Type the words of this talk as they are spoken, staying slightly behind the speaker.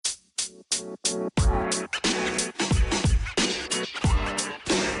Oi,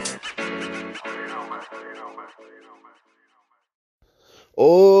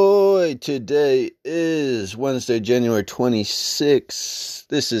 today is Wednesday, January 26th.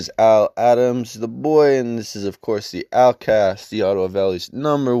 This is Al Adams, the boy, and this is, of course, the Alcast, the Ottawa Valley's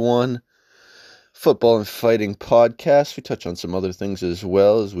 #1 football and fighting podcast. We touch on some other things as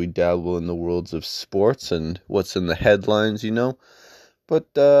well as we dabble in the worlds of sports and what's in the headlines, But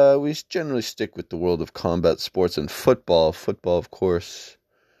we generally stick with the world of combat sports and football. Football, of course,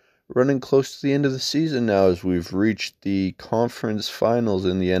 running close to the end of the season now as we've reached the conference finals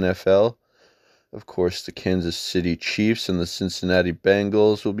in the NFL. Of course, the Kansas City Chiefs and the Cincinnati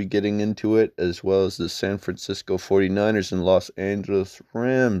Bengals will be getting into it, as well as the San Francisco 49ers and Los Angeles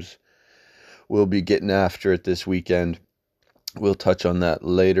Rams will be getting after it this weekend. We'll touch on that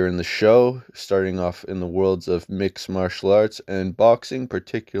later in the show, starting off in the worlds of mixed martial arts and boxing,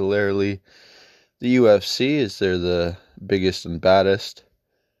 particularly the UFC, as they're the biggest and baddest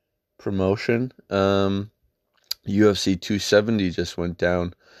promotion. UFC 270 just went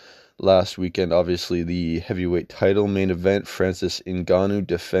down last weekend. Obviously, the heavyweight title main event. Francis Ngannou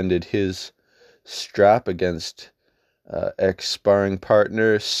defended his strap against ex-sparring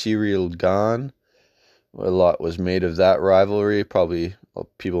partner Cyril Gane. A lot was made of that rivalry. Probably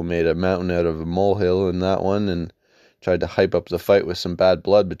people made a mountain out of a molehill in that one and tried to hype up the fight with some bad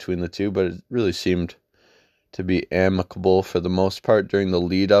blood between the two, but it really seemed to be amicable for the most part during the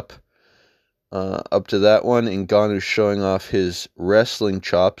lead up to that one. Ngannou showing off his wrestling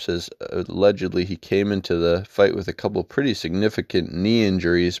chops, as allegedly he came into the fight with a couple pretty significant knee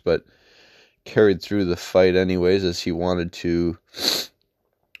injuries, but carried through the fight anyways, as he wanted to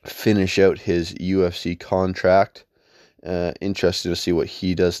finish out his UFC contract. Interesting to see what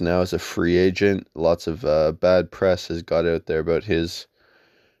he does now as a free agent. Lots of bad press has got out there about his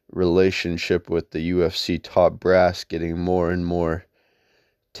relationship with the UFC top brass getting more and more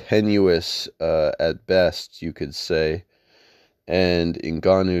tenuous at best, you could say. And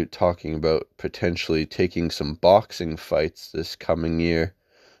Ngannou talking about potentially taking some boxing fights this coming year.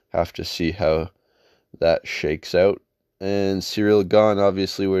 Have to see how that shakes out. And Cyril Gane,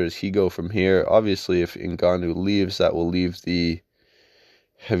 obviously, where does he go from here? Obviously, if Ngannou leaves, that will leave the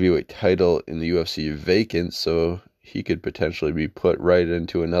heavyweight title in the UFC vacant, so he could potentially be put right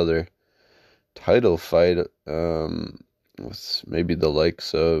into another title fight with maybe the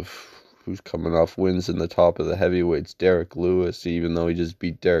likes of who's coming off wins in the top of the heavyweights, Derek Lewis, even though he just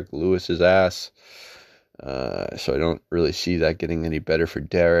beat Derek Lewis's ass. So I don't really see that getting any better for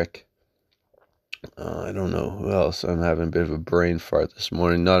Derek. I don't know who else. I'm having a bit of a brain fart this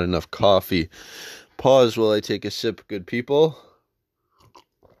morning. Not enough coffee. Pause while I take a sip, good people.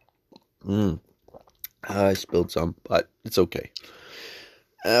 I spilled some, but it's okay.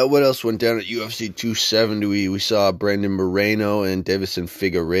 What else went down at UFC 270? We saw Brandon Moreno and Deiveson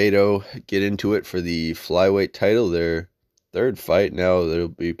Figueiredo get into it for the flyweight title. Their third fight. Now there'll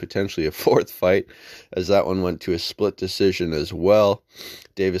be potentially a fourth fight, as that one went to a split decision as well.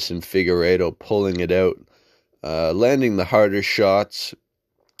 Deiveson Figueiredo pulling it out, landing the harder shots,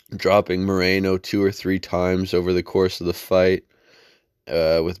 dropping Moreno 2 or 3 times over the course of the fight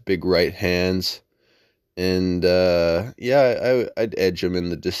with big right hands. And I'd edge him in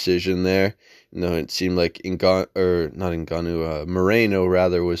the decision there. It seemed like Moreno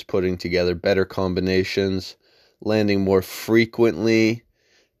rather was putting together better combinations, landing more frequently,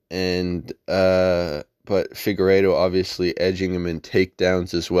 and but Figueiredo obviously edging him in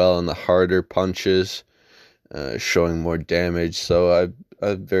takedowns as well, and the harder punches, showing more damage. So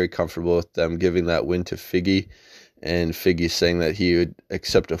I'm very comfortable with them giving that win to Figgy, and Figgy saying that he would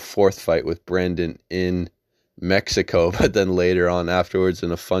accept a fourth fight with Brandon in Mexico, but then later on afterwards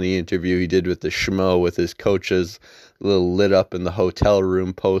in a funny interview he did with the Schmo with his coaches, a little lit up in the hotel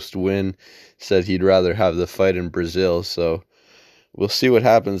room post-win, said he'd rather have the fight in Brazil. So we'll see what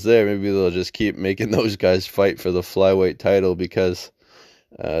happens there. Maybe they'll just keep making those guys fight for the flyweight title, because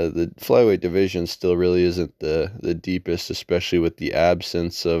the flyweight division still really isn't the deepest, especially with the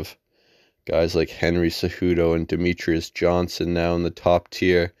absence of guys like Henry Cejudo and Demetrius Johnson now in the top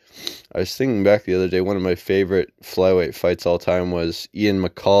tier. I was thinking back the other day, one of my favorite flyweight fights all time was Ian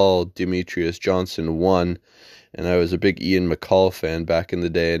McCall, Demetrius Johnson 1, and I was a big Ian McCall fan back in the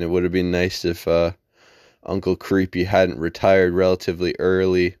day, and it would have been nice if Uncle Creepy hadn't retired relatively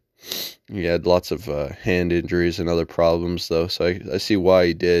early. He had lots of hand injuries and other problems, though, so I see why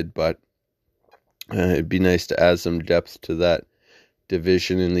he did, but it'd be nice to add some depth to that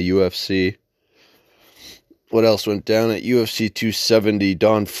division in the UFC. What else went down at UFC 270?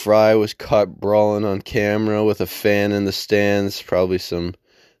 Don Fry was caught brawling on camera with a fan in the stands. Probably some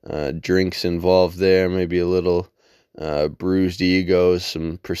drinks involved there, maybe a little bruised egos,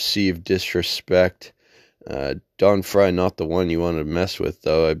 some perceived disrespect. Don Fry, not the one you want to mess with,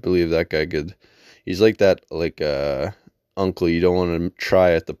 though. I believe that guy he's like that, uncle you don't want to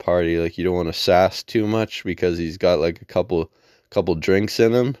try at the party. Like, you don't want to sass too much because he's got like a couple drinks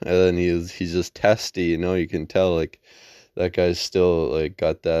in him, and then he's just testy, you can tell, like, that guy's still like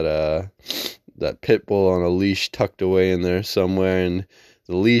got that pit bull on a leash tucked away in there somewhere, and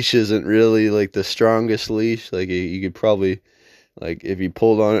the leash isn't really like the strongest leash. Like, you could probably, like, if he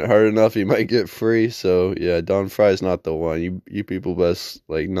pulled on it hard enough, he might get free. So yeah, Don Fry's not the one. You people best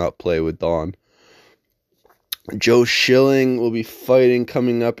like not play with Don. Joe Schilling will be fighting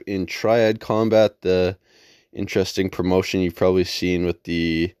coming up in Triad Combat, the interesting promotion you've probably seen with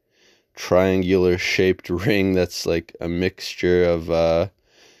the triangular shaped ring that's like a mixture of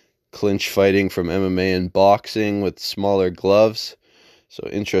clinch fighting from MMA and boxing with smaller gloves. So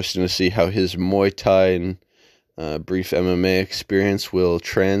interesting to see how his Muay Thai and brief MMA experience will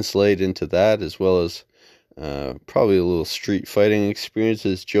translate into that, as well as probably a little street fighting experience,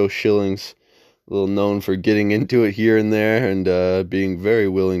 as Joe Schilling's a little known for getting into it here and there, and being very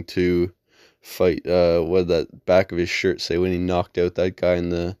willing to fight. What did that back of his shirt say when he knocked out that guy in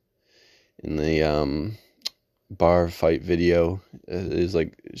the bar fight video? It was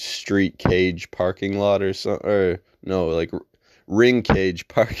like street cage parking lot or something, or no, like ring cage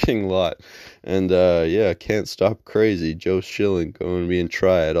parking lot. And yeah, Can't Stop Crazy, Joe Schilling going to be in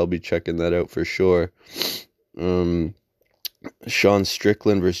Triad. I'll be checking that out for sure. Sean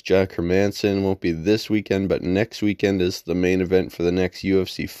Strickland versus Jack Hermanson won't be this weekend, but next weekend is the main event for the next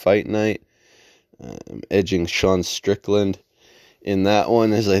UFC fight night. I'm edging Sean Strickland in that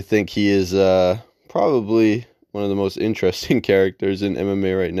one, as I think he is probably one of the most interesting characters in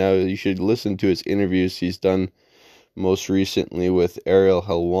MMA right now. You should listen to his interviews he's done most recently with Ariel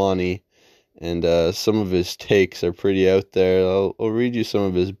Helwani, and some of his takes are pretty out there. I'll read you some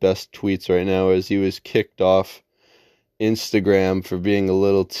of his best tweets right now, as he was kicked off Instagram for being a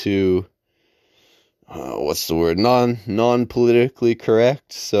little too non-politically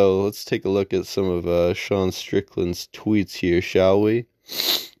correct. So let's take a look at some of Sean Strickland's tweets here, shall we?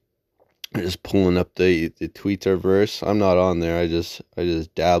 I'm just pulling up the Twitter verse. I'm not on there. I just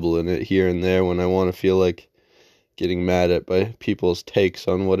dabble in it here and there when I want to feel like getting mad at by people's takes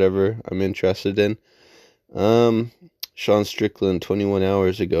on whatever I'm interested in. Sean Strickland, 21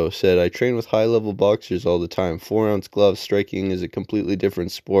 hours ago, said, "I train with high-level boxers all the time. 4-ounce gloves. Striking is a completely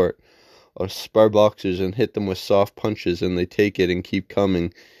different sport. I'll spar boxers and hit them with soft punches, and they take it and keep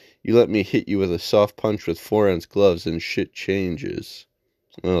coming. You let me hit you with a soft punch with 4-ounce gloves, and shit changes."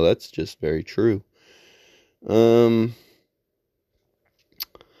 Well, that's just very true.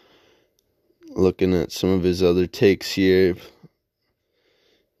 Looking at some of his other takes here.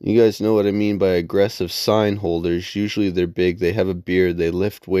 You guys know what I mean by aggressive sign holders. Usually they're big, they have a beard, they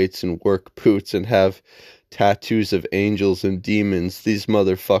lift weights and work boots, and have tattoos of angels and demons. These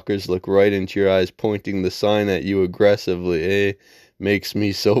motherfuckers look right into your eyes, pointing the sign at you aggressively. Makes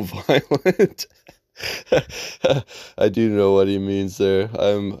me so violent. I do know what he means there.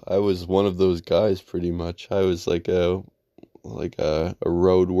 I was one of those guys, pretty much. I was like a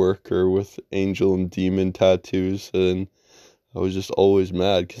road worker with angel and demon tattoos, and I was just always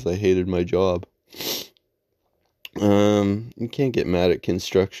mad because I hated my job. You can't get mad at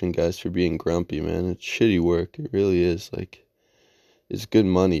construction guys for being grumpy, man. It's shitty work. It really is. Like, it's good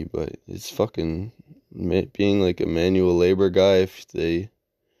money, but it's fucking being like a manual labor guy.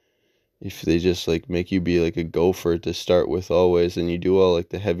 If they just like make you be like a gopher to start with always, and you do all like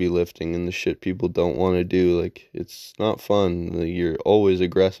the heavy lifting and the shit people don't want to do, like, it's not fun. Like, you're always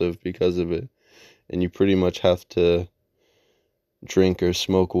aggressive because of it, and you pretty much have to drink or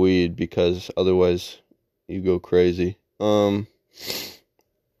smoke weed because otherwise you go crazy.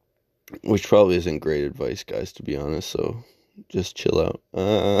 Which probably isn't great advice, guys, to be honest, so just chill out.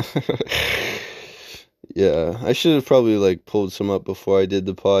 Yeah, I should have probably like pulled some up before I did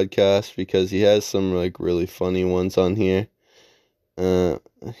the podcast, because he has some like really funny ones on here.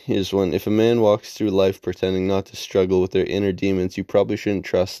 Here's one. If a man walks through life pretending not to struggle with their inner demons, you probably shouldn't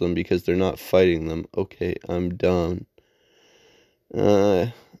trust them because they're not fighting them. Okay, I'm done.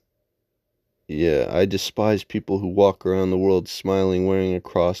 Yeah, I despise people who walk around the world smiling, wearing a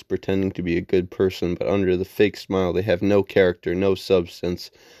cross, pretending to be a good person, but under the fake smile they have no character, no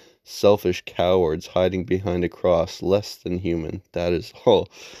substance. Selfish cowards hiding behind a cross, less than human. That is all.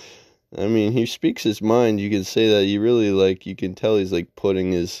 I mean, he speaks his mind. You can say that he really, like, you can tell he's like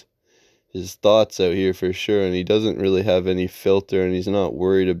putting his thoughts out here for sure, and he doesn't really have any filter, and he's not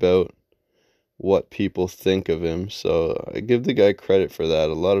worried about what people think of him. So I give the guy credit for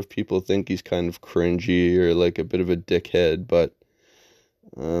that. A lot of people think he's kind of cringy or like a bit of a dickhead, but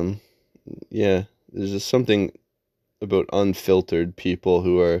yeah, there's just something about unfiltered people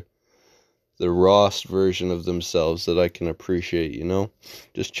who are the rawest version of themselves that I can appreciate, you know?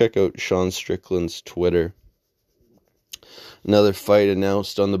 Just check out Sean Strickland's Twitter. Another fight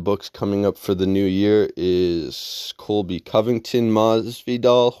announced on the books coming up for the new year is Colby Covington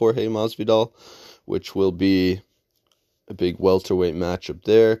Jorge Masvidal, which will be a big welterweight matchup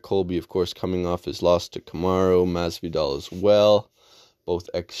there. Colby, of course, coming off his loss to Kamaru, Masvidal as well. Both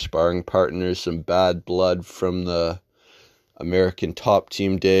ex-sparring partners, some bad blood from the American Top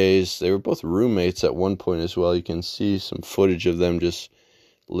Team days. They were both roommates at one point as well. You can see some footage of them just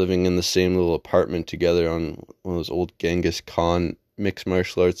living in the same little apartment together on one of those old Genghis Khan mixed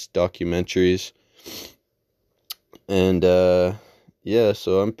martial arts documentaries. And yeah,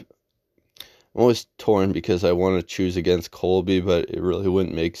 so I'm always torn because I want to choose against Colby, but it really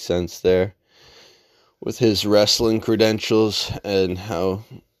wouldn't make sense there with his wrestling credentials and how,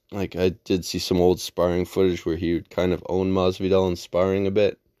 like, I did see some old sparring footage where he would kind of own Masvidal in sparring a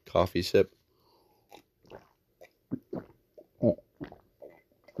bit. Coffee sip.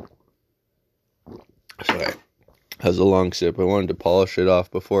 Sorry. That was a long sip. I wanted to polish it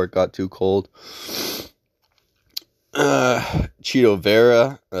off before it got too cold. Cheeto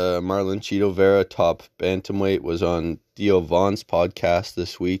Vera, Marlon Cheeto Vera, top bantamweight, was on Dio Vaughn's podcast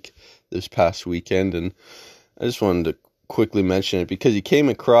this past weekend, and I just wanted to quickly mention it because he came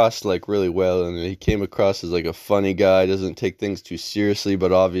across like really well, and he came across as like a funny guy, doesn't take things too seriously,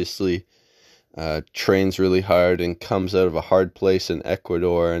 but obviously trains really hard and comes out of a hard place in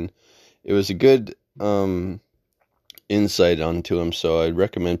Ecuador, and it was a good insight onto him, so I'd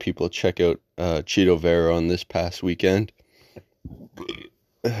recommend people check out Cheeto Vera on this past weekend.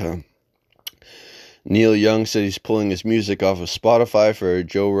 Neil Young said he's pulling his music off of Spotify for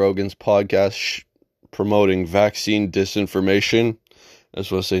Joe Rogan's podcast promoting vaccine disinformation. I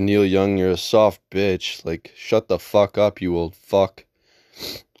just want to say, Neil Young, you're a soft bitch. Like, shut the fuck up, you old fuck.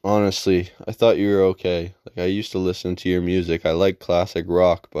 Honestly, I thought you were okay. Like, I used to listen to your music. I like classic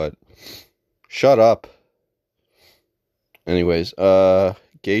rock, but shut up. Anyways,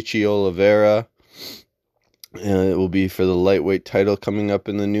 Gaethje Oliveira, it will be for the lightweight title coming up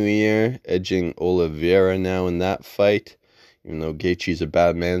in the new year, edging Oliveira now in that fight. Even though Gaethje's a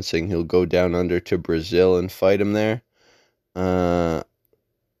bad man, saying he'll go down under to Brazil and fight him there.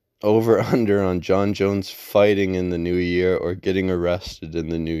 Over-under on John Jones fighting in the new year or getting arrested in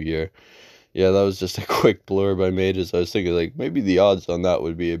the new year. Yeah, that was just a quick blurb I made as I was thinking, like, maybe the odds on that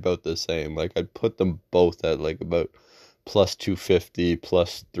would be about the same. Like, I'd put them both at, like, about plus 250,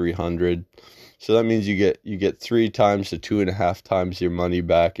 plus 300. So that means you get 3 times to 2.5 times your money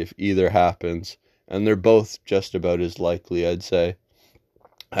back if either happens. And they're both just about as likely, I'd say.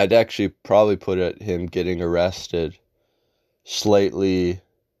 I'd actually probably put it him getting arrested slightly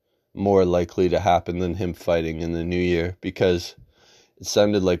more likely to happen than him fighting in the new year, because it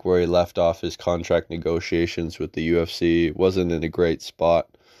sounded like where he left off his contract negotiations with the UFC wasn't in a great spot.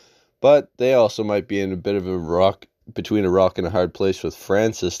 But they also might be in a bit of between a rock and a hard place with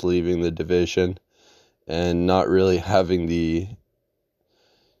Francis leaving the division and not really having the,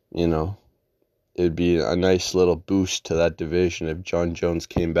 it'd be a nice little boost to that division if John Jones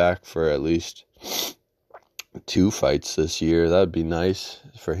came back for at least 2 fights this year. That'd be nice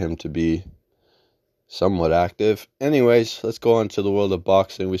for him to be somewhat active. Anyways, let's go on to the world of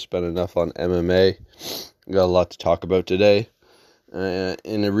boxing. We spent enough on MMA. We got a lot to talk about today.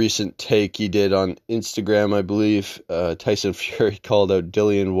 In a recent take he did on Instagram, I believe, Tyson Fury called out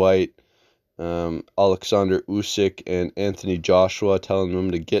Dillian White, Alexander Usyk, and Anthony Joshua, telling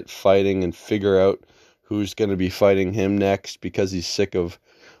them to get fighting and figure out who's going to be fighting him next, because he's sick of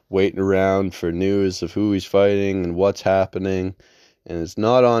waiting around for news of who he's fighting and what's happening. And it's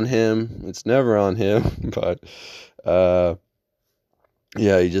not on him. It's never on him. But,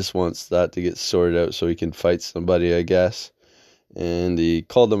 yeah, he just wants that to get sorted out so he can fight somebody, I guess. And he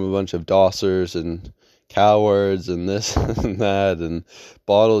called them a bunch of dossers and cowards and this and that and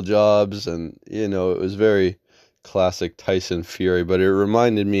bottle jobs. And, it was very classic Tyson Fury. But it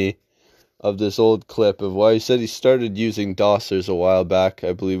reminded me of this old clip of why he said he started using dossers a while back.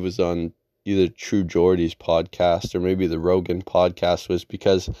 I believe it was on either True Geordie's podcast or maybe the Rogan podcast, was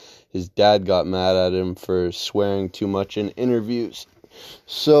because his dad got mad at him for swearing too much in interviews.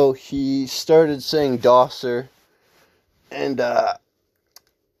 So he started saying dosser. And,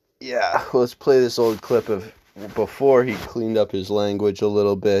 yeah, let's play this old clip of before he cleaned up his language a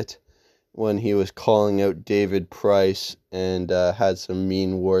little bit. when he was calling out David Price and had some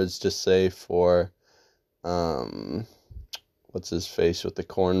mean words to say for, what's his face with the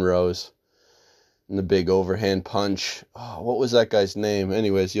cornrows and the big overhand punch. Oh, what was that guy's name?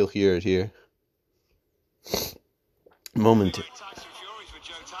 Anyways, you'll hear it here. Tyson Fury with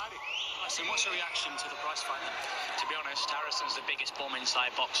Joe Tidy. Listen, what's the reaction to the Price fight then? To be honest, Harrison's the biggest bum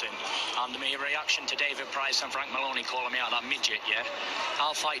inside boxing. And my reaction to David Price and Frank Maloney calling me out that midget, yeah?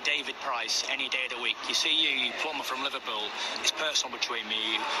 I'll fight David Price any day of the week. You see you plumber from Liverpool, it's personal between me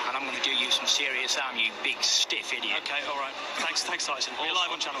and you, and I'm going to do you some serious harm, you big stiff idiot. Okay, all right. Thanks Tyson. We're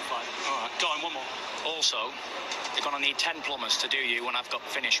live on Channel 5. All right, go on, one more. Also, they're going to need 10 plumbers to do you when I've got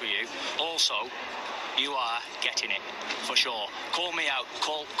finished with you. Also, you are getting it, for sure. Call me out,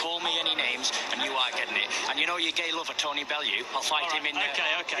 call me any names, and you are getting it. And you know your gay lover, Tony Bellew? I'll fight him in there.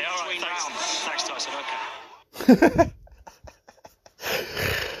 Okay, all right, thanks, Tyson, okay.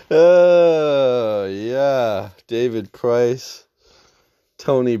 Oh, yeah. David Price,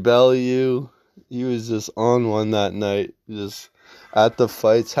 Tony Bellew. He was just on one that night, just at the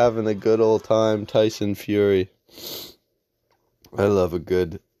fights, having a good old time. Tyson Fury. I love a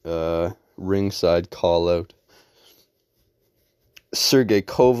good ringside call out. Sergey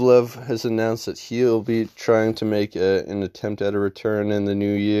Kovalev has announced that he'll be trying to make an attempt at a return in the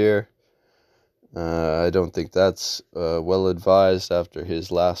new year. I don't think that's well advised after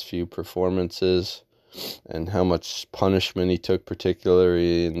his last few performances and how much punishment he took,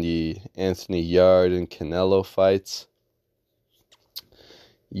 particularly in the Anthony Yarde and Canelo fights.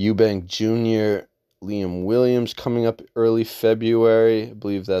 Eubank Jr., Liam Williams coming up early February. I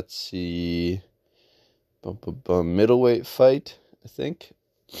believe that's the middleweight fight, I think.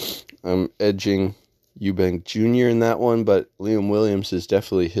 I'm edging Eubank Jr. in that one, but Liam Williams is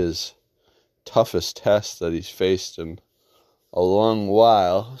definitely his toughest test that he's faced in a long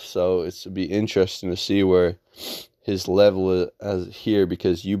while. So it's to be interesting to see where his level is here,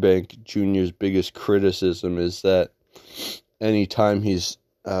 because Eubank Jr.'s biggest criticism is that anytime he's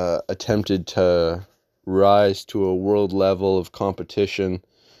attempted to rise to a world level of competition,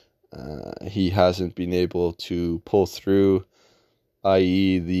 he hasn't been able to pull through,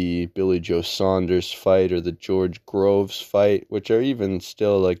 i.e. the Billy Joe Saunders fight or the George Groves fight, which are even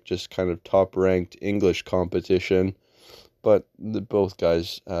still like just kind of top-ranked English competition. But both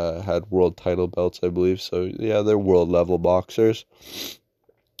guys had world title belts, I believe. So, yeah, they're world-level boxers.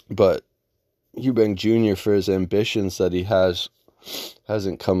 But Eubank Jr., for his ambitions that he has,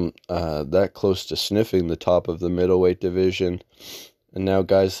 hasn't come that close to sniffing the top of the middleweight division. And now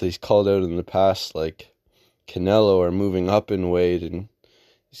guys that he's called out in the past, like Canelo, are moving up in weight, and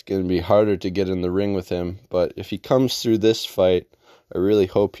it's going to be harder to get in the ring with him. But if he comes through this fight, I really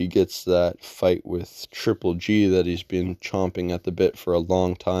hope he gets that fight with Triple G that he's been chomping at the bit for a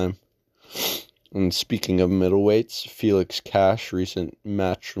long time. And speaking of middleweights, Felix Cash, recent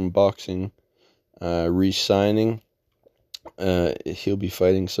Matchroom Boxing re-signing. He'll be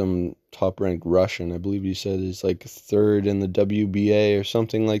fighting some top-ranked Russian. I believe he said he's like third in the WBA or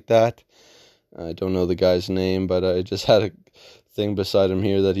something like that. I don't know the guy's name, but I just had a thing beside him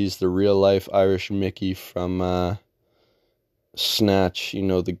here that he's the real-life Irish Mickey from Snatch, you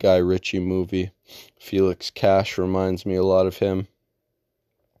know, the Guy Ritchie movie. Felix Cash reminds me a lot of him.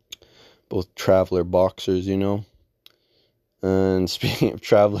 Both traveler boxers, you know. And speaking of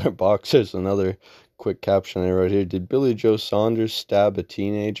traveler boxers, another quick caption I wrote here: did Billy Joe Saunders stab a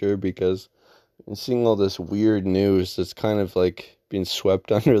teenager? Because I'm seeing all this weird news that's kind of like being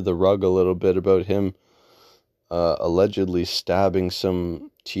swept under the rug a little bit about him allegedly stabbing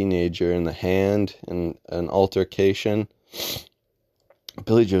some teenager in the hand in an altercation.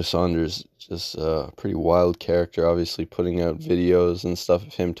 Billy Joe Saunders, just a pretty wild character, obviously putting out videos and stuff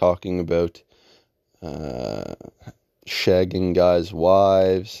of him talking about shagging guys'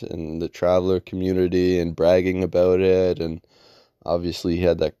 wives and the traveler community and bragging about it. And obviously he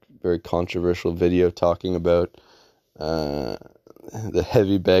had that very controversial video talking about the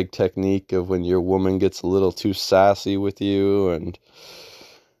heavy bag technique of when your woman gets a little too sassy with you, and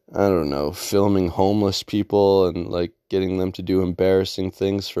I don't know, filming homeless people and like getting them to do embarrassing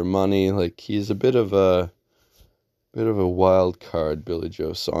things for money. Like, he's a bit of a wild card, Billy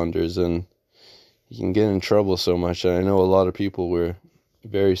Joe Saunders, and he can get in trouble so much. And I know a lot of people were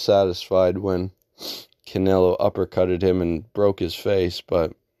very satisfied when Canelo uppercutted him and broke his face,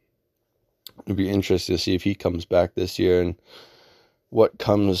 but it'd be interesting to see if he comes back this year and what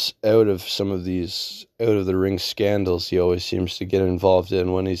comes out of some of these out of the ring scandals he always seems to get involved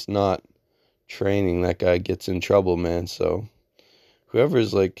in. When he's not training, that guy gets in trouble, man. So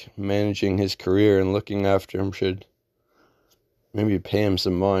whoever's like managing his career and looking after him should maybe pay him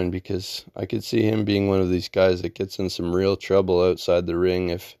some mind, because I could see him being one of these guys that gets in some real trouble outside the ring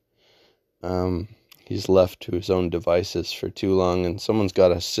if he's left to his own devices for too long, and someone's got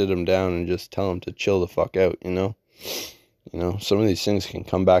to sit him down and just tell him to chill the fuck out, you know? Some of these things can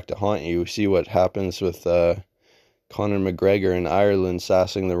come back to haunt you. We see what happens with Conor McGregor in Ireland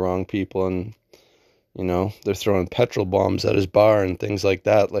sassing the wrong people, and, they're throwing petrol bombs at his bar and things like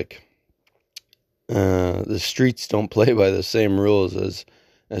that. Like, the streets don't play by the same rules as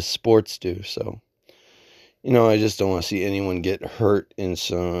sports do, so... I just don't want to see anyone get hurt in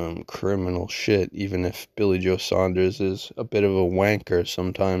some criminal shit, even if Billy Joe Saunders is a bit of a wanker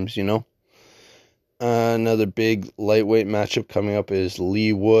sometimes, Another big lightweight matchup coming up is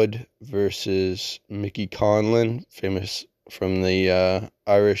Lee Wood versus Mickey Conlan, famous from the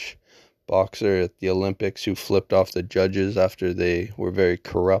Irish boxer at the Olympics, who flipped off the judges after they were very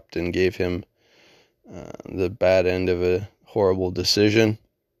corrupt and gave him the bad end of a horrible decision.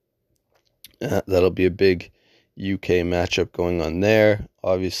 That'll be a big UK matchup going on there.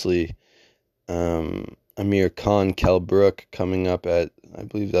 Obviously, Amir Khan, Kell Brook coming up at, I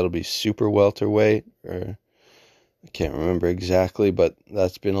believe that'll be super welterweight, or I can't remember exactly, but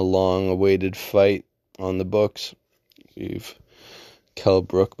that's been a long-awaited fight on the books. Kell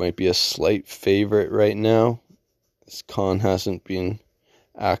Brook might be a slight favorite right now, as Khan hasn't been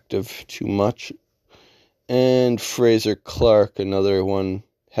active too much. And Fraser Clark, another one,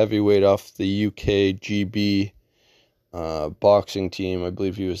 heavyweight off the UK GB boxing team. I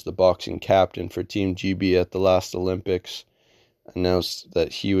believe he was the boxing captain for Team GB at the last Olympics. Announced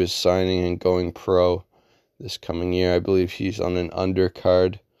that he was signing and going pro this coming year. I believe he's on an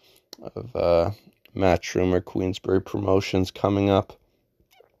undercard of Matchroom or Queensbury Promotions coming up.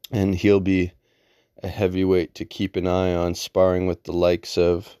 And he'll be a heavyweight to keep an eye on, sparring with the likes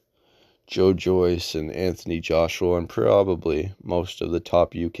of Joe Joyce and Anthony Joshua, and probably most of the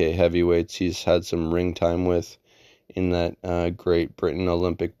top UK heavyweights he's had some ring time with in that Great Britain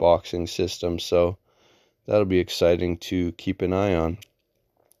Olympic boxing system. So that'll be exciting to keep an eye on.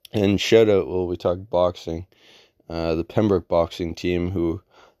 And shout out, well, we talked boxing, the Pembroke boxing team, who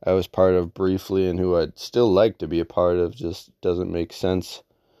I was part of briefly and who I'd still like to be a part of, just doesn't make sense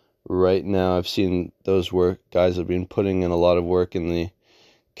right now. I've seen those guys have been putting in a lot of work in the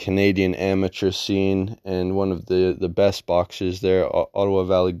Canadian amateur scene, and one of the best boxers there, Ottawa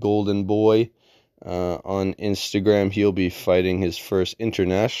Valley Golden Boy, on Instagram, he'll be fighting his first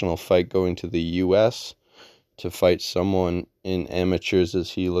international fight, going to the US to fight someone in amateurs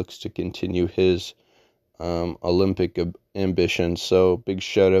as he looks to continue his Olympic ambition. So big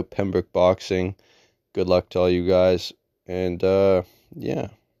shout out Pembroke Boxing, good luck to all you guys, and yeah,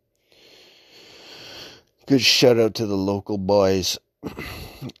 good shout out to the local boys.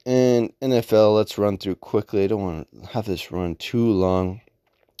 And NFL, let's run through quickly. I don't want to have this run too long.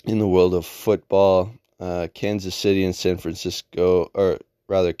 In the world of football, Kansas City and San Francisco, or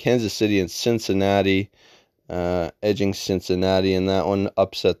rather Kansas City and Cincinnati, edging Cincinnati in that one,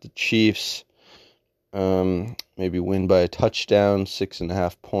 upset the Chiefs, maybe win by a touchdown,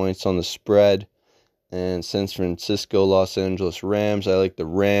 6.5 points on the spread. And San Francisco, Los Angeles Rams, I like the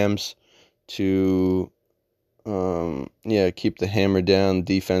Rams to keep the hammer down,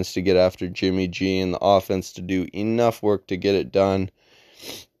 defense to get after Jimmy G, and the offense to do enough work to get it done.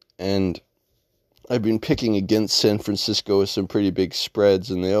 And I've been picking against San Francisco with some pretty big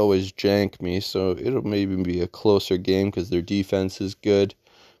spreads, and they always jank me, so it'll maybe be a closer game because their defense is good.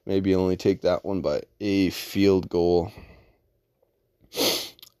 Maybe only take that one by a field goal.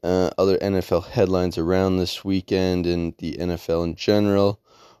 Other NFL headlines around this weekend and the NFL in general.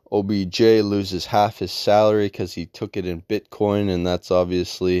 OBJ loses half his salary because he took it in Bitcoin, and that's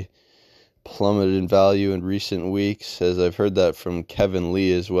obviously plummeted in value in recent weeks, as I've heard that from Kevin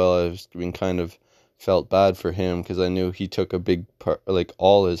Lee as well. I've been kind of felt bad for him because I knew he took a big part, like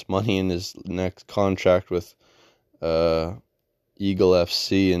all his money in his next contract with Eagle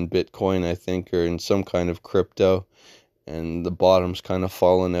FC in Bitcoin, I think, or in some kind of crypto, and the bottom's kind of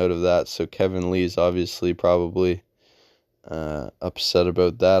fallen out of that. So Kevin Lee's obviously probably upset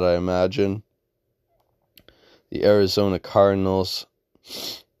about that, I imagine. The Arizona Cardinals,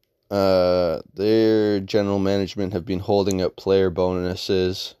 their general management have been holding out player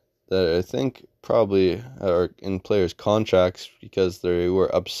bonuses that I think probably are in players' contracts because they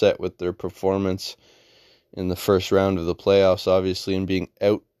were upset with their performance in the first round of the playoffs, obviously, and being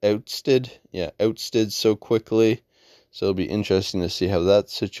ousted so quickly. So it'll be interesting to see how that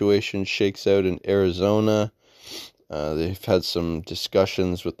situation shakes out in Arizona. They've had some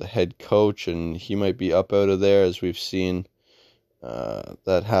discussions with the head coach, and he might be up out of there, as we've seen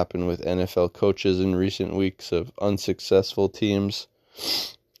that happened with NFL coaches in recent weeks of unsuccessful teams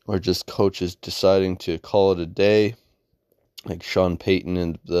or just coaches deciding to call it a day, like Sean Payton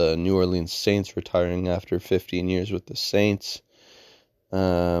and the New Orleans Saints retiring after 15 years with the Saints.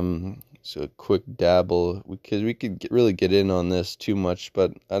 So a quick dabble, because we could really get in on this too much,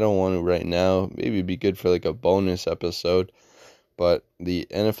 but I don't want to right now. Maybe it'd be good for like a bonus episode. But the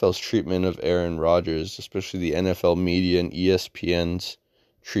NFL's treatment of Aaron Rodgers, especially the NFL media and ESPN's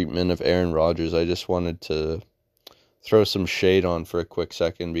treatment of Aaron Rodgers, I just wanted to throw some shade on for a quick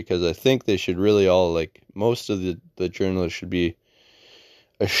second, because I think they should really all, like, most of the journalists should be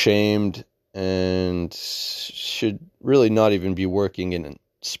ashamed and should really not even be working in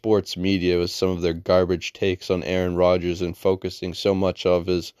sports media with some of their garbage takes on Aaron Rodgers and focusing so much of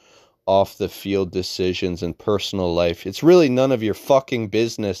his off-the-field decisions and personal life. It's really none of your fucking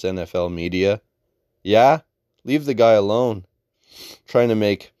business, NFL media. Yeah? Leave the guy alone. Trying to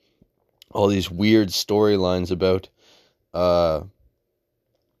make all these weird storylines about,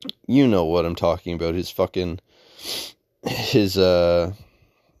 you know what I'm talking about, anyways.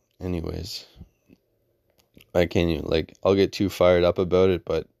 I can't even, I'll get too fired up about it,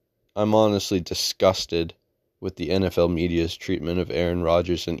 but I'm honestly disgusted with the NFL media's treatment of Aaron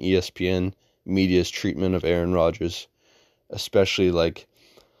Rodgers and ESPN media's treatment of Aaron Rodgers, especially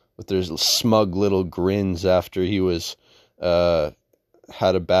with their smug little grins after he was had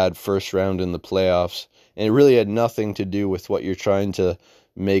a bad first round in the playoffs, and it really had nothing to do with what you're trying to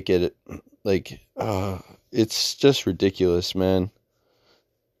make it. It's just ridiculous, man.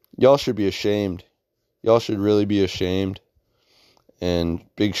 Y'all should be ashamed. Y'all should really be ashamed. And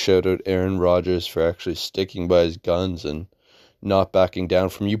big shout out Aaron Rodgers for actually sticking by his guns and not backing down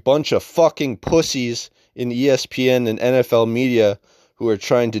from you bunch of fucking pussies in ESPN and NFL media who are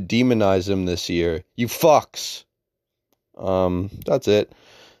trying to demonize him this year. You fucks. That's it.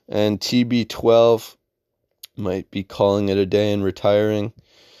 And TB12 might be calling it a day and retiring,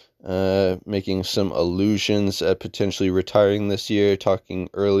 making some allusions at potentially retiring this year, talking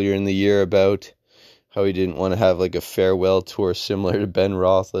earlier in the year about how he didn't want to have a farewell tour similar to Ben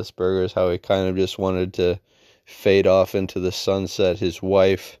Roethlisberger's, how he kind of just wanted to fade off into the sunset, his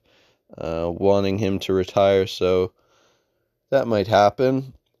wife wanting him to retire, so that might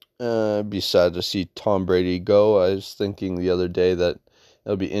happen. It'd be sad to see Tom Brady go. I was thinking the other day that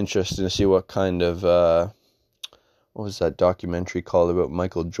it'll be interesting to see what kind of, what was that documentary called about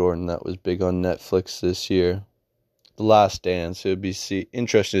Michael Jordan that was big on Netflix this year? The Last Dance. It would be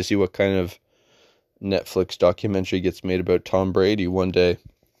interesting to see what kind of Netflix documentary gets made about Tom Brady one day,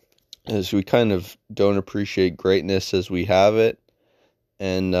 as we kind of don't appreciate greatness as we have it,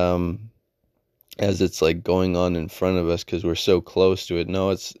 and as it's going on in front of us because we're so close to it.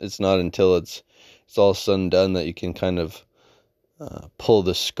 No, it's not until it's all said and done that you can kind of pull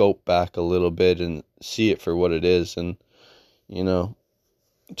the scope back a little bit and see it for what it is. And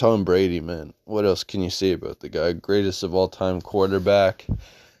Tom Brady, man, what else can you say about the guy? Greatest of all time quarterback,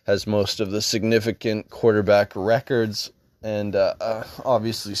 has most of the significant quarterback records, and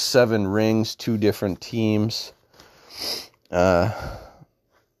obviously 7 rings, 2 different teams.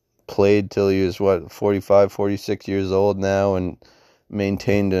 Played till he was 45, 46 years old now, and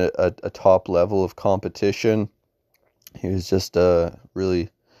maintained a top level of competition. He was just a really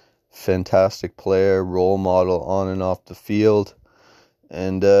fantastic player, role model on and off the field.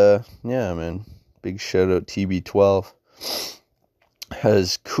 And yeah, man, big shout out TB12.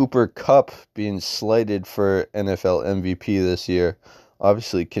 Has Cooper Kupp being slighted for NFL MVP this year?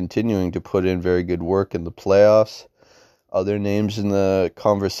 Obviously continuing to put in very good work in the playoffs. Other names in the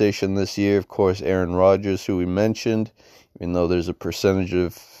conversation this year, of course, Aaron Rodgers, who we mentioned, even though there's a percentage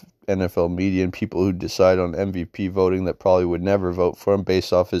of NFL media and people who decide on MVP voting that probably would never vote for him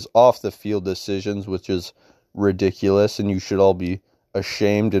based off his off-the-field decisions, which is ridiculous, and you should all be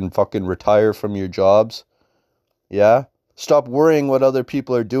ashamed and fucking retire from your jobs. Yeah? Stop worrying what other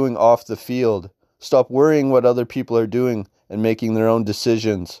people are doing off the field. Stop worrying what other people are doing and making their own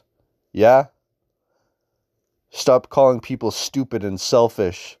decisions. Yeah? Stop calling people stupid and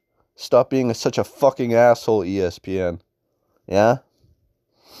selfish. Stop being such a fucking asshole, ESPN. Yeah?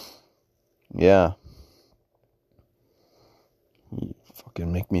 Yeah. You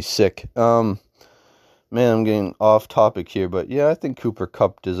fucking make me sick. Man, I'm getting off topic here, but yeah, I think Cooper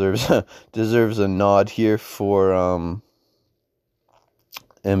Kupp deserves a nod here for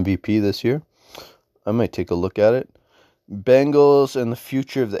MVP this year. I might take a look at it. Bengals and the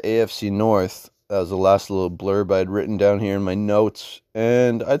future of the AFC North. That was the last little blurb I'd written down here in my notes.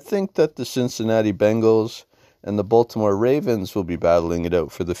 And I think that the Cincinnati Bengals and the Baltimore Ravens will be battling it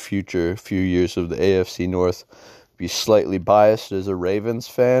out for the future few years of the AFC North. be slightly biased as a Ravens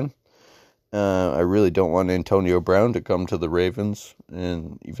fan. I really don't want Antonio Brown to come to the Ravens,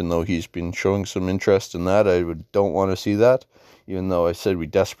 and even though he's been showing some interest in that, don't want to see that. Even though I said we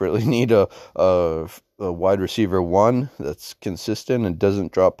desperately need a wide receiver one that's consistent and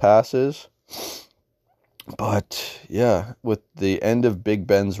doesn't drop passes. But yeah, with the end of Big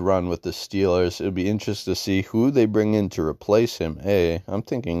Ben's run with the Steelers, it'll be interesting to see who they bring in to replace him. I'm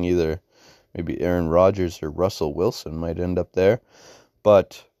thinking either maybe Aaron Rodgers or Russell Wilson might end up there,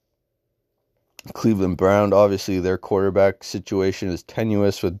 but Cleveland Brown, obviously their quarterback situation is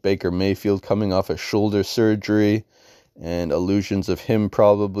tenuous with Baker Mayfield coming off a shoulder surgery and illusions of him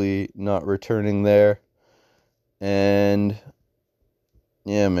probably not returning there. And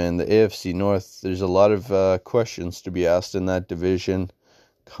yeah, man, the AFC North, there's a lot of questions to be asked in that division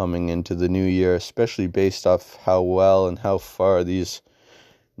coming into the new year, especially based off how well and how far these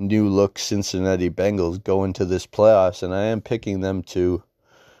new look Cincinnati Bengals go into this playoffs. And I am picking them to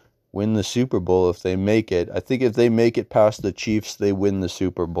win the Super Bowl if they make it. I think if they make it past the Chiefs, they win the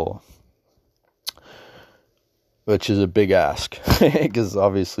Super Bowl. Which is a big ask, because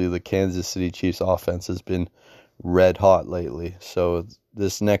obviously the Kansas City Chiefs offense has been red hot lately. So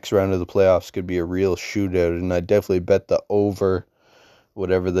this next round of the playoffs could be a real shootout, and I definitely bet the over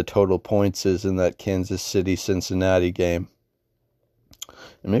whatever the total points is in that Kansas City-Cincinnati game.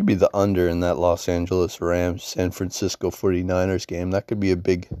 And maybe the under in that Los Angeles Rams-San Francisco 49ers game. That could be a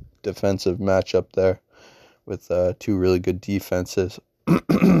big defensive matchup there with two really good defenses.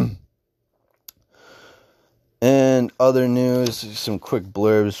 And other news, some quick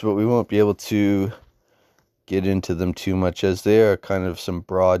blurbs, but we won't be able to get into them too much as they are kind of some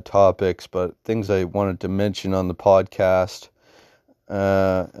broad topics, but things I wanted to mention on the podcast.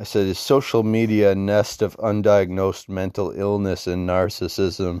 I said, is social media a nest of undiagnosed mental illness and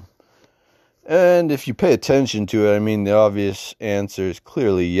narcissism? And if you pay attention to it, I mean, the obvious answer is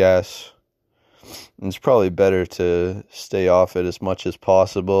clearly yes. And it's probably better to stay off it as much as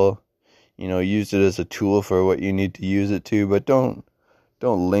possible. You know, use it as a tool for what you need to use it to, but don't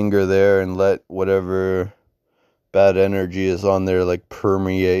linger there and let whatever bad energy is on there, like,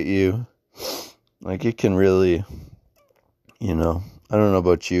 permeate you. Like, it can really, you know, I don't know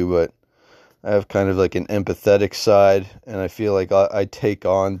about you, but I have kind of like an empathetic side, and I feel like I take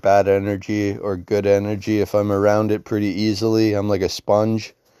on bad energy or good energy if I'm around it pretty easily. I'm like a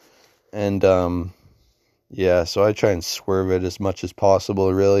sponge, and yeah, so I try and swerve it as much as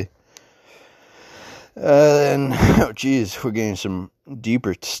possible, really. And, oh geez, we're getting some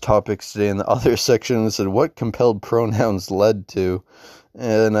deeper topics today in the other section. It said, what compelled pronouns led to?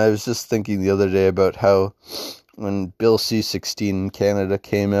 And I was just thinking the other day about how when Bill C-16 in Canada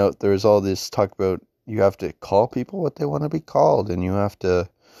came out, there was all this talk about you have to call people what they want to be called, and you have to,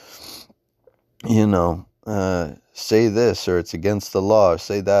 you know, say this or it's against the law, or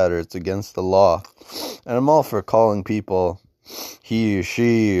say that or it's against the law. And I'm all for calling people he or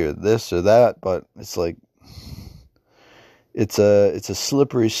she or this or that, but it's like it's a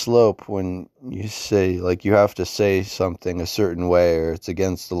slippery slope when you say, like, you have to say something a certain way or it's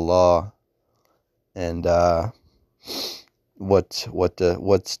against the law. And what's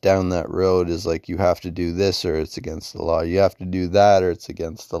down that road is like you have to do this or it's against the law. You have to do that or it's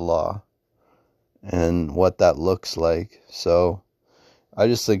against the law. And what that looks like. So I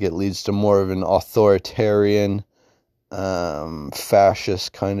just think it leads to more of an authoritarian,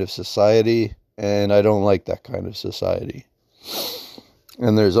 fascist kind of society, and I don't like that kind of society.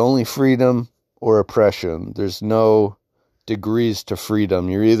 And there's only freedom or oppression. There's no degrees to freedom.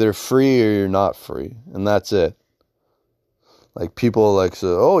 You're either free or you're not free, and that's it. Like, people like say,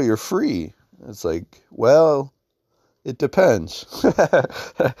 oh, you're free. It's like, well, it depends.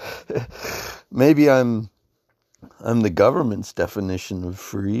 Maybe I'm the government's definition of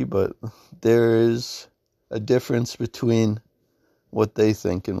free, but there is a difference between what they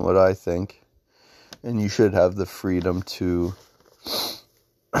think and what I think. And you should have the freedom to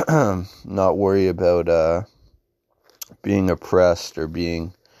not worry about being oppressed or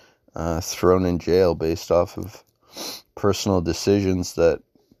being thrown in jail based off of personal decisions that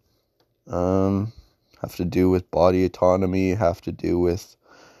have to do with body autonomy, have to do with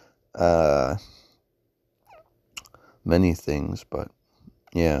many things. But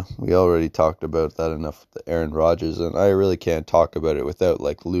yeah, we already talked about that enough with the Aaron Rodgers, and I really can't talk about it without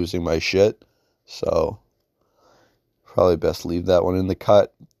like losing my shit. So probably best leave that one in the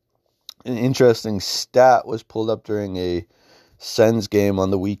cut. An interesting stat was pulled up during a Sens game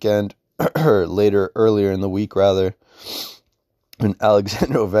on the weekend, or earlier in the week rather, when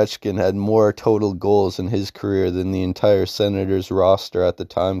Alexander Ovechkin had more total goals in his career than the entire Senators roster at the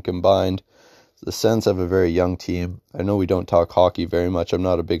time combined. The Sens have a very young team. I know we don't talk hockey very much. I'm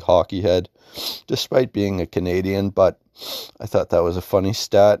not a big hockey head, despite being a Canadian, but I thought that was a funny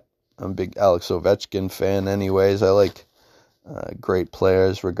stat. I'm a big Alex Ovechkin fan anyways. I like great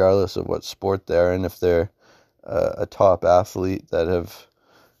players regardless of what sport they're in. If they're a top athlete that have,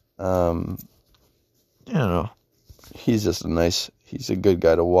 he's just he's a good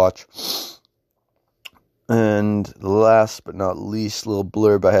guy to watch. And last but not least, little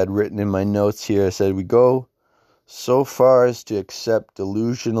blurb I had written in my notes here. I said, we go so far as to accept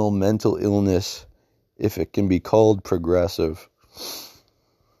delusional mental illness if it can be called progressive.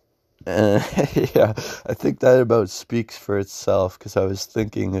 And yeah, I think that about speaks for itself, because I was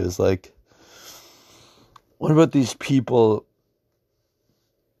thinking, it was like, what about these people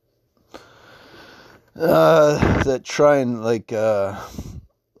that try and like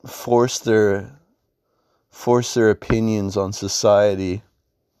force their opinions on society?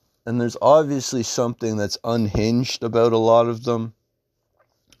 And there's obviously something that's unhinged about a lot of them.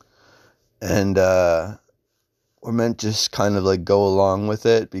 And we're meant to just kind of like go along with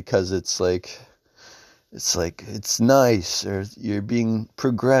it because it's nice, or you're being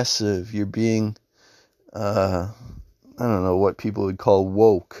progressive, you're being, I don't know what people would call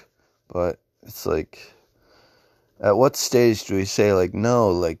woke, but it's like, at what stage do we say like, no,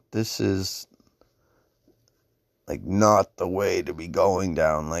 like this is like not the way to be going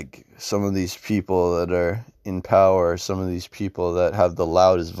down? Like some of these people that are in power, some of these people that have the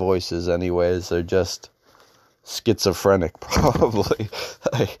loudest voices anyways, they're just schizophrenic probably.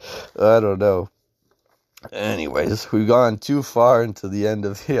 I don't know. Anyways, we've gone too far into the end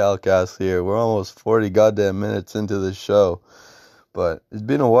of the Alcast here. We're almost 40 goddamn minutes into the show, but it's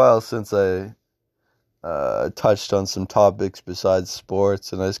been a while since I touched on some topics besides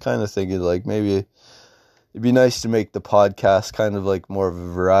sports, and I was kind of thinking like maybe it'd be nice to make the podcast kind of like more of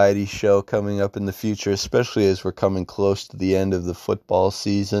a variety show coming up in the future, especially as we're coming close to the end of the football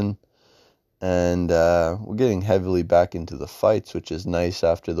season. And we're getting heavily back into the fights, which is nice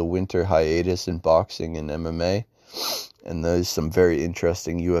after the winter hiatus in boxing and MMA. And there's some very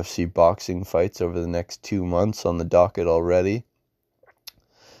interesting UFC boxing fights over the next 2 months on the docket already.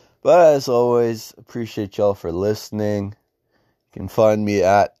 But as always, appreciate y'all for listening. You can find me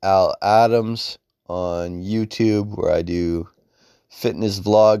at Al Adams on YouTube, where I do fitness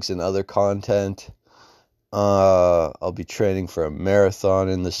vlogs and other content. I'll be training for a marathon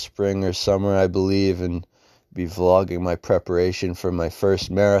in the spring or summer, I believe, and be vlogging my preparation for my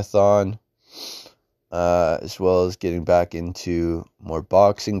first marathon, as well as getting back into more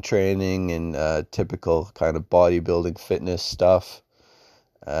boxing training and typical kind of bodybuilding fitness stuff,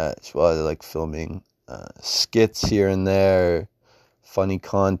 as well as like filming skits here and there, funny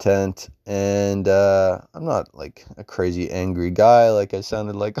content. And I'm not like a crazy angry guy like I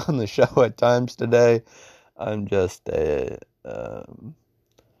sounded like on the show at times today. I'm just I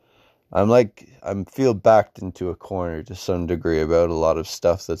feel backed into a corner to some degree about a lot of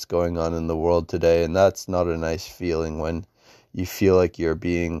stuff that's going on in the world today, and that's not a nice feeling when you feel like you're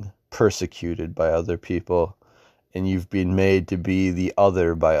being persecuted by other people and you've been made to be the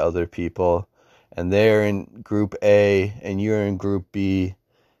other by other people, and they're in group A and you're in group B,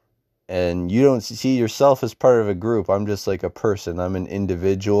 and you don't see yourself as part of a group. I'm just like a person. I'm an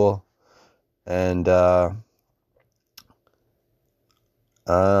individual. And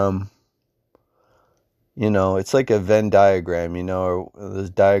it's like a Venn diagram, or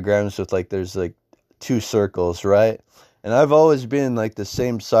those diagrams with like, there's like 2 circles, right? And I've always been like the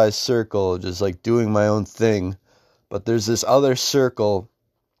same size circle, just like doing my own thing. But there's this other circle,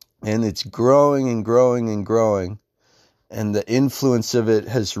 and it's growing and growing and growing. And the influence of it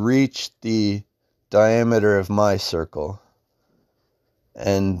has reached the diameter of my circle.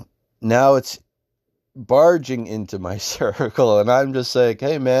 And now it's barging into my circle, and I'm just like,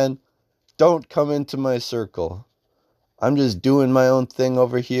 hey man, don't come into my circle. I'm just doing my own thing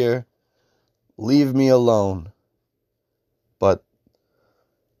over here. Leave me alone. But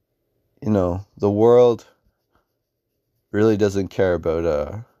the world really doesn't care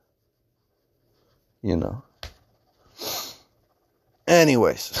about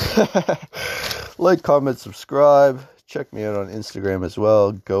anyways. Like, comment, subscribe. Check me out on Instagram as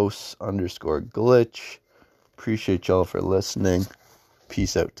well, ghosts_glitch. Appreciate y'all for listening.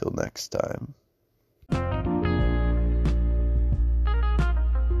 Peace out till next time.